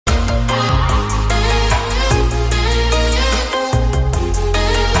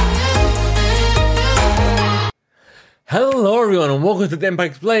Hello everyone and welcome to the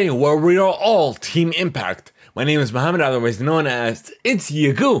Impact Play, where we are all Team Impact. My name is Muhammad, otherwise known as It's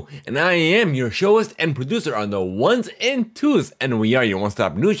Yagu, and I am your show host and producer on the ones and twos, and we are your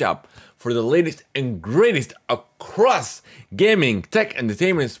one-stop news shop for the latest and greatest across gaming, tech,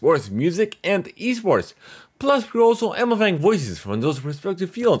 entertainment, sports, music, and esports. Plus, we're also amplifying voices from those respective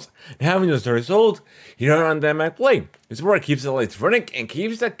fields and having those stories told here on the Impact Play. It's where it keeps the lights running and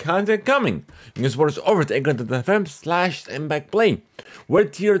keeps the content coming. You can support us over to anchor.fm/Impact Play. We're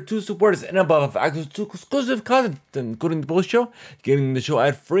tier 2 supporters and above have access to exclusive content, including the post show, getting the show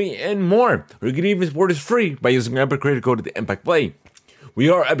ad free, and more. Or you can even support us free by using our Epic creator code at the Impact Play. We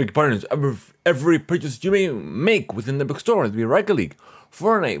are Epic partners. Every purchase you may make within the Epic store, be Rocket League,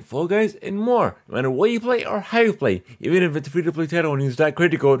 Fortnite, Fall Guys, and more. No matter what you play or how you play, even if it's a free-to-play title and use that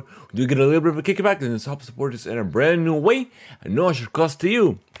credit code, we do get a little bit of a kickback and this helps support us in a brand new way and no extra cost to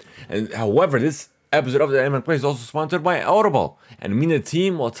you. And however, this episode of the Impact Play is also sponsored by Audible, and me and the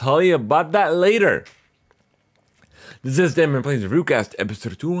team will tell you about that later. This is the Impact Play's Reviewcast,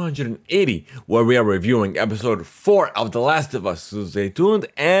 episode 280, where we are reviewing episode 4 of The Last of Us. So stay tuned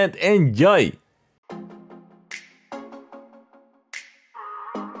and enjoy!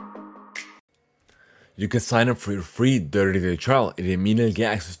 You can sign up for your free 30-day trial and immediately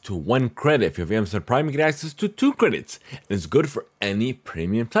get access to 1 credit. If you have Amazon Prime, you get access to 2 credits. And it's good for any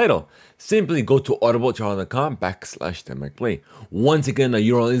premium title. Simply go to audibletrial.com/theMacPlay. Once again, the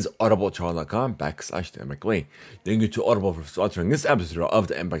URL is audibletrial.com/theMacPlay. Thank you to Audible for sponsoring this episode of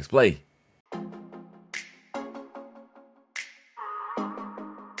the Impact Play.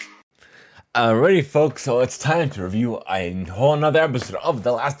 Alrighty, folks, so it's time to review a whole another episode of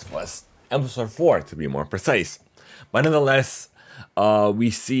The Last of Us. Episode 4, to be more precise. But nonetheless,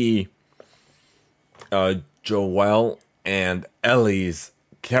 we see Joel and Ellie's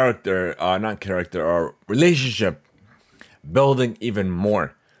relationship building even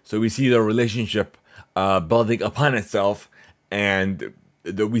more. So we see the relationship building upon itself, and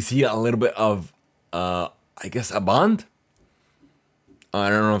we see a little bit of, I guess, a bond? I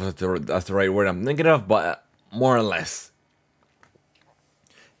don't know if that's the right word I'm thinking of, but more or less.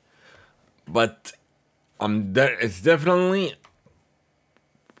 But it's definitely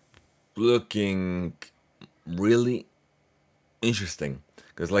looking really interesting.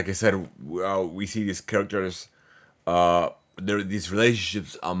 Because like I said, we see these characters, there are these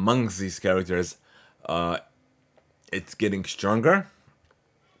relationships amongst these characters. It's getting stronger.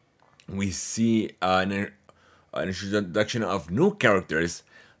 We see an introduction of new characters,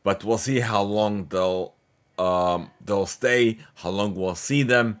 but we'll see how long they'll stay, how long we'll see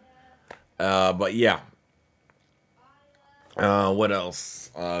them. But yeah. What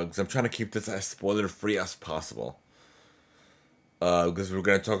else? Because I'm trying to keep this as spoiler-free as possible. Because we're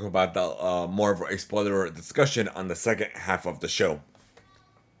going to talk about the more of a spoiler discussion on the second half of the show.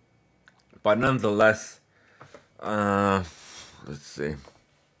 But nonetheless, let's see.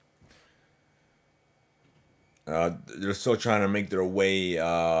 They're still trying to make their way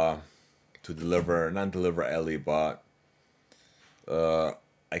to not deliver Ellie, but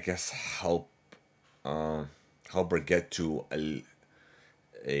I guess help her get to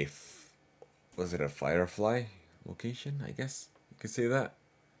was it a Firefly location? I guess you could say that.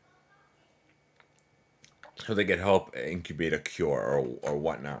 So they can help incubate a cure or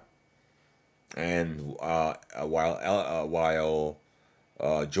whatnot. And while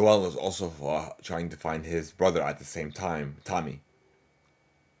Joel is also trying to find his brother at the same time, Tommy.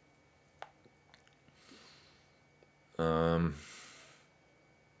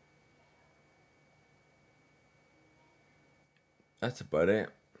 That's about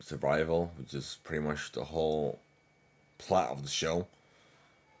it. Survival, which is pretty much the whole plot of the show.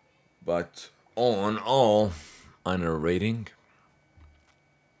 But all in all, on a rating,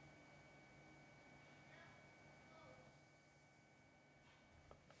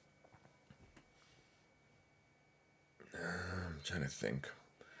 I'm trying to think.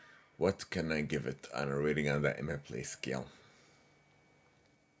 What can I give it on a rating on that Impact Play scale?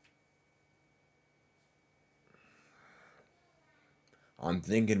 I'm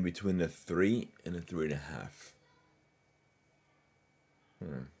thinking between a 3 and a 3.5.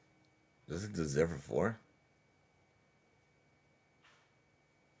 Does it deserve a 4?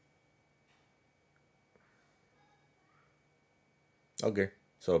 Okay,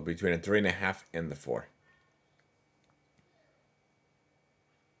 so between a 3.5 and the 4.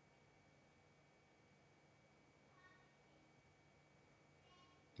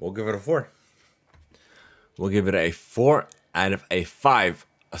 We'll give it a 4. We'll give it a 4 out of a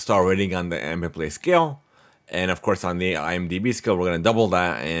 5-star rating on the Impact Play scale. And of course, on the IMDb scale, we're going to double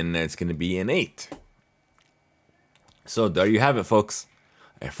that, and it's going to be an 8. So there you have it, folks.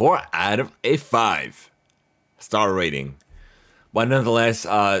 A 4 out of a 5 star rating. But nonetheless,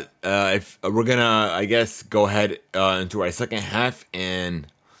 if we're gonna, I guess, go ahead into our second half and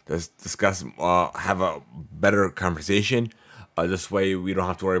discuss, have a better conversation. This way, we don't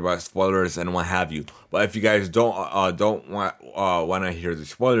have to worry about spoilers and what have you. But if you guys don't want to hear the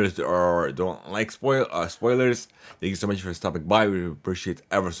spoilers or don't like spoilers, thank you so much for stopping by. We appreciate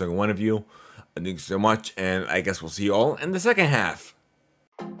every single one of you. Thank you so much, and I guess we'll see you all in the second half.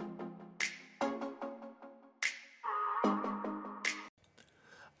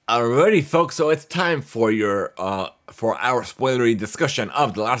 Alrighty, folks. So it's time for for our spoilery discussion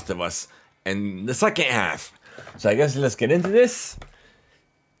of The Last of Us in the second half. So I guess let's get into this.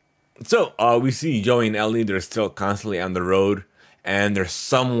 So we see Joey and Ellie. They're still constantly on the road, and they're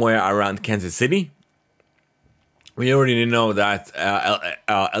somewhere around Kansas City. We already know that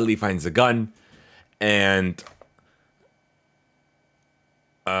Ellie finds a gun, and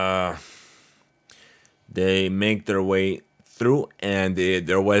they make their way through, and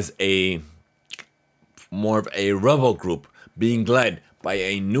there was a more of a rebel group being led by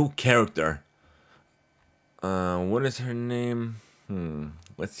a new character. What is her name?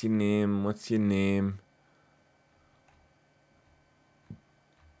 What's your name? What's your name?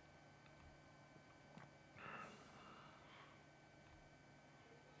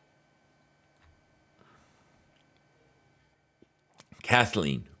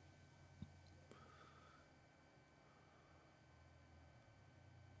 Kathleen.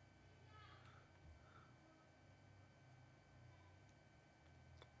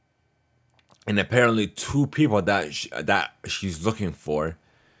 And apparently, two people that that she's looking for.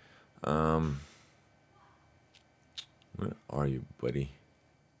 Where are you, buddy?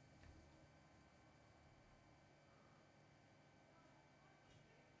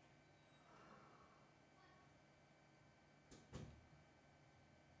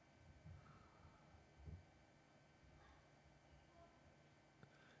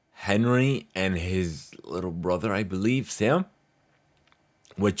 Henry and his little brother, I believe, Sam.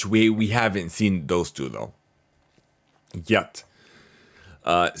 Which we haven't seen those two though yet.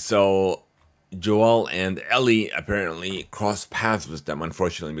 So Joel and Ellie apparently crossed paths with them,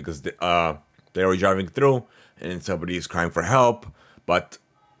 unfortunately, because they were driving through and somebody is crying for help. But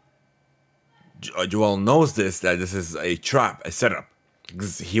Joel knows that this is a trap, a setup,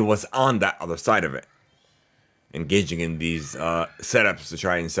 because he was on that other side of it, engaging in these setups to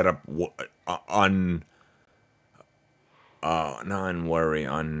try and set up on. Not worry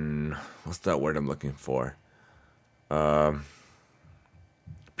on what's that word I'm looking for?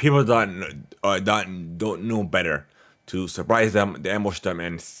 People don't know better to surprise them, to ambush them,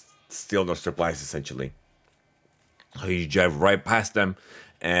 and steal their supplies. Essentially, so you drive right past them,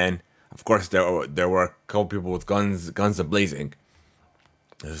 and of course there were a couple people with guns ablazing.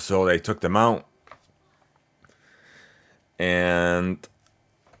 So they took them out, and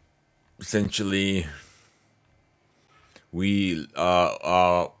essentially we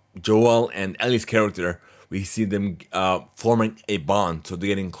Joel and Ellie's character, we see them forming a bond, so they're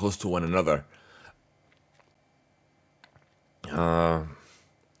getting close to one another.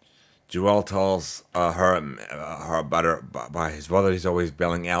 Joel tells her about his brother. He's always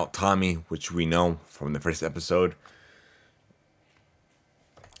bailing out Tommy, which we know from the first episode,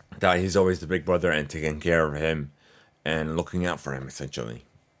 that he's always the big brother and taking care of him and looking out for him, essentially.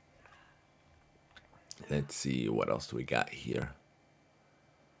 Let's see, what else do we got here?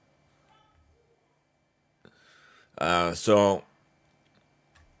 So,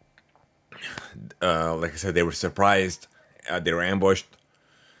 like I said, they were surprised. They were ambushed.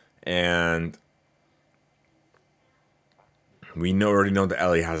 And we already know that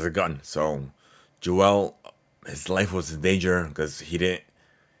Ellie has a gun. So, Joel, his life was in danger because he didn't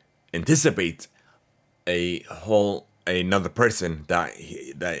anticipate another person that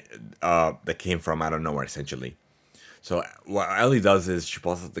came from out of nowhere, essentially. So what Ellie does is she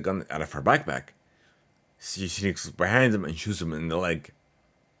pulls out the gun out of her backpack. She sneaks behind him and shoots him in the leg.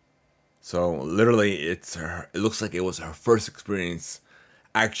 So literally, it looks like it was her first experience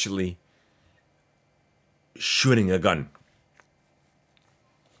actually shooting a gun.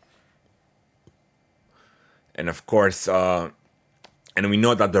 And of course, and we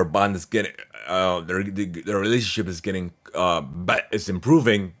know that their bond is getting, their relationship is getting, is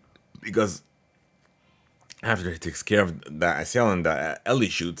improving, because after he takes care of that assailant that Ellie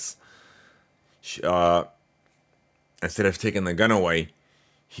shoots, instead of taking the gun away,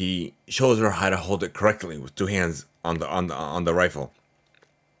 he shows her how to hold it correctly with two hands on the rifle.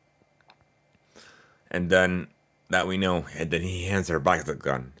 And then that we know, and then he hands her back the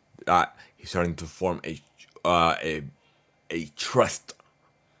gun. He's starting to form a trust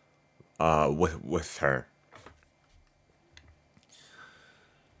with her.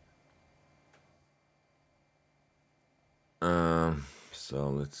 So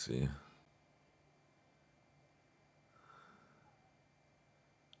let's see.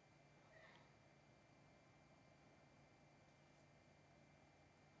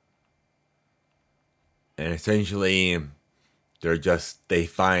 And essentially, they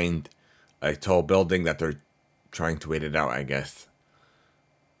find a tall building that they're trying to wait it out, I guess.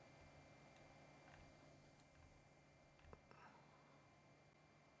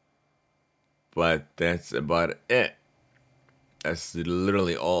 But that's about it. That's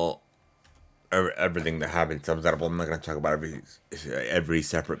literally all, everything that happened. So I'm not going to talk about every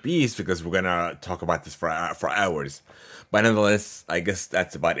separate piece because we're going to talk about this for hours. But nonetheless, I guess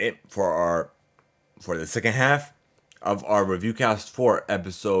that's about it for the second half of our review cast for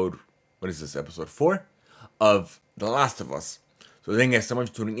episode, what is this, episode 4 of The Last of Us. So thank you guys so much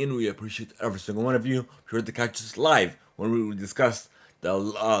for tuning in. We appreciate every single one of you. Be sure to catch us live when we discuss the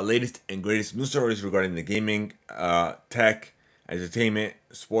latest and greatest news stories regarding the gaming, tech, entertainment,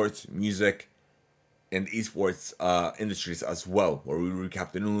 sports, music, and esports industries as well, where we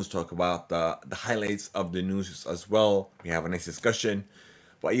recap the news, talk about the highlights of the news as well. We have a nice discussion.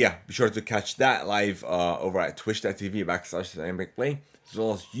 But yeah, be sure to catch that live over at twitch.tv/TheMcPlay, as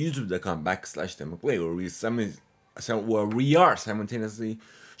well as youtube.com/TheMcPlay, where we are simultaneously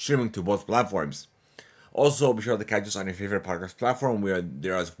streaming to both platforms. Also, be sure to catch us on your favorite podcast platform. We are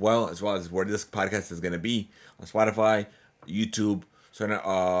there as well as where this podcast is going to be on Spotify, YouTube,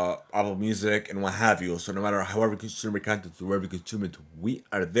 Apple Music, and what have you. So no matter however you consume your content, wherever you consume it, we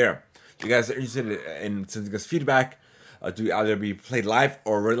are there. If you guys are interested in sending us feedback, to either be played live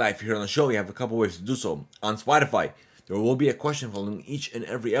or real live here on the show, you have a couple ways to do so. On Spotify, there will be a question following each and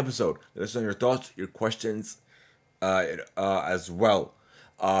every episode. Let us know your thoughts, your questions, as well.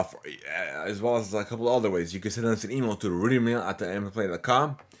 As well as a couple other ways. You can send us an email to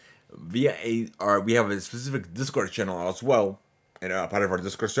readingmail@themplay.com. We have a specific Discord channel as well, and part of our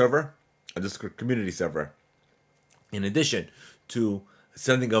Discord server, a Discord community server. In addition to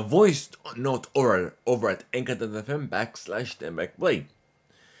sending a voice note over at anchor.fm/TheMcPlay.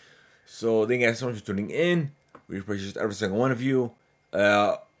 So thank you guys so much for tuning in. We appreciate every single one of you.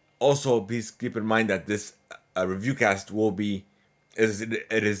 Also, please keep in mind that this review cast will be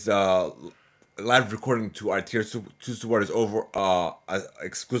live recording to our tier 2 supporters over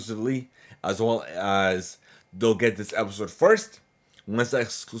exclusively, as well as they'll get this episode first. Once the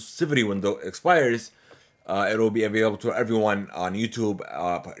exclusivity window expires, it will be available to everyone on YouTube,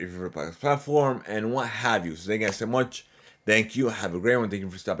 your favorite platform, and what have you. So thank you guys so much. Thank you. Have a great one. Thank you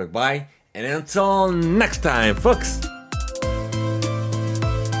for stopping by. And until next time, folks.